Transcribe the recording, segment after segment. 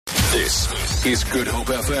This is Good Hope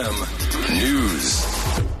FM News.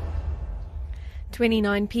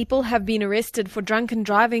 29 people have been arrested for drunken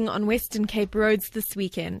driving on Western Cape roads this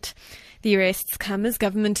weekend. The arrests come as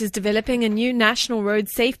government is developing a new national road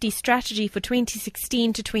safety strategy for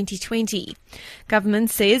 2016 to 2020. Government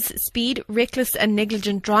says speed, reckless and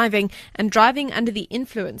negligent driving and driving under the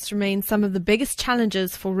influence remain some of the biggest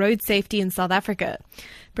challenges for road safety in South Africa.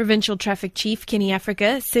 Provincial Traffic Chief Kenny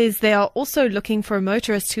Africa says they are also looking for a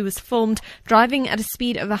motorist who was filmed driving at a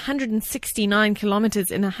speed of 169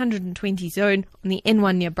 kilometers in a 120 zone on the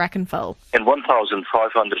N1 near Brackenfell. And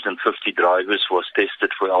 1,550 drivers was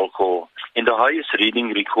tested for alcohol. And the highest reading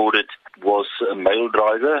recorded was a male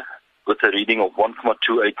driver with a reading of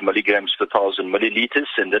 1.28 milligrams per 1,000 milliliters,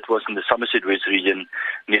 and that was in the Somerset West region,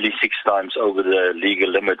 nearly 6 times over the legal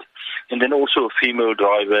limit. And then also a female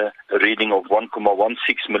driver, a reading of 1.16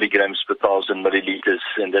 milligrams per 1,000 milliliters,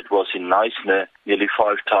 and that was in Knysna, nearly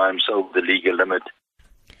 5 times over the legal limit.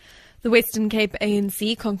 The Western Cape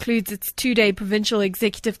ANC concludes its 2-day Provincial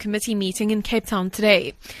Executive Committee meeting in Cape Town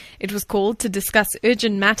today. It was called to discuss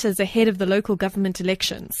urgent matters ahead of the local government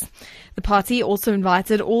elections. The party also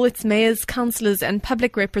invited all its mayors, councillors and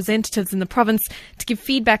public representatives in the province to give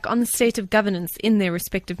feedback on the state of governance in their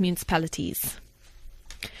respective municipalities.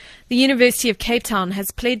 The University of Cape Town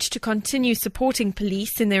has pledged to continue supporting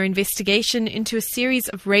police in their investigation into a series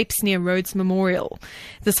of rapes near Rhodes Memorial.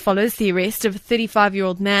 This follows the arrest of a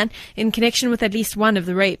 35-year-old man in connection with at least one of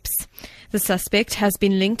the rapes. The suspect has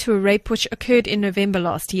been linked to a rape which occurred in November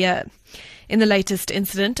last year. In the latest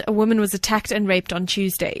incident, a woman was attacked and raped on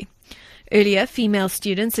Tuesday. Earlier, female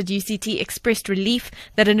students at UCT expressed relief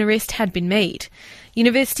that an arrest had been made.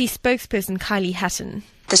 University spokesperson Kylie Hatton.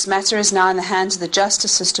 This matter is now in the hands of the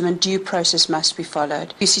justice system and due process must be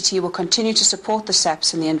followed. UCT will continue to support the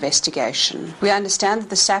SAPs in the investigation. We understand that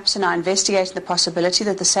the SAPs are now investigating the possibility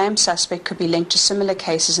that the same suspect could be linked to similar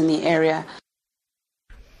cases in the area.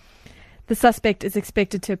 The suspect is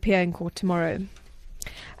expected to appear in court tomorrow.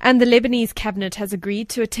 And the Lebanese cabinet has agreed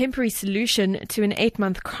to a temporary solution to an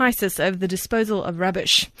 8-month crisis over the disposal of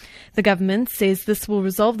rubbish. The government says this will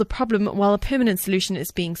resolve the problem while a permanent solution is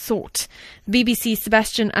being sought. The BBC's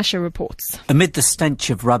Sebastian Usher reports. Amid the stench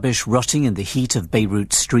of rubbish rotting in the heat of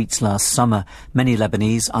Beirut streets last summer, many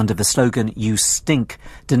Lebanese, under the slogan "You Stink,"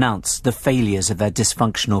 denounced the failures of their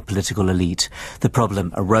dysfunctional political elite. The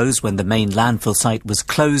problem arose when the main landfill site was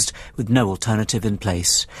closed with no alternative in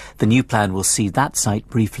place. The new plan will see that site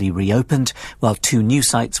briefly reopened, while 2 new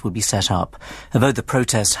sites will be set up. Although the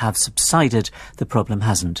protests have subsided, the problem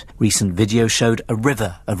hasn't. Recent video showed a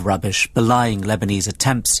river of rubbish belying Lebanese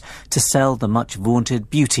attempts to sell the much-vaunted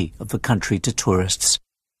beauty of the country to tourists.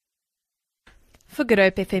 For Good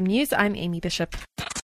Hope FM News, I'm Amy Bishop.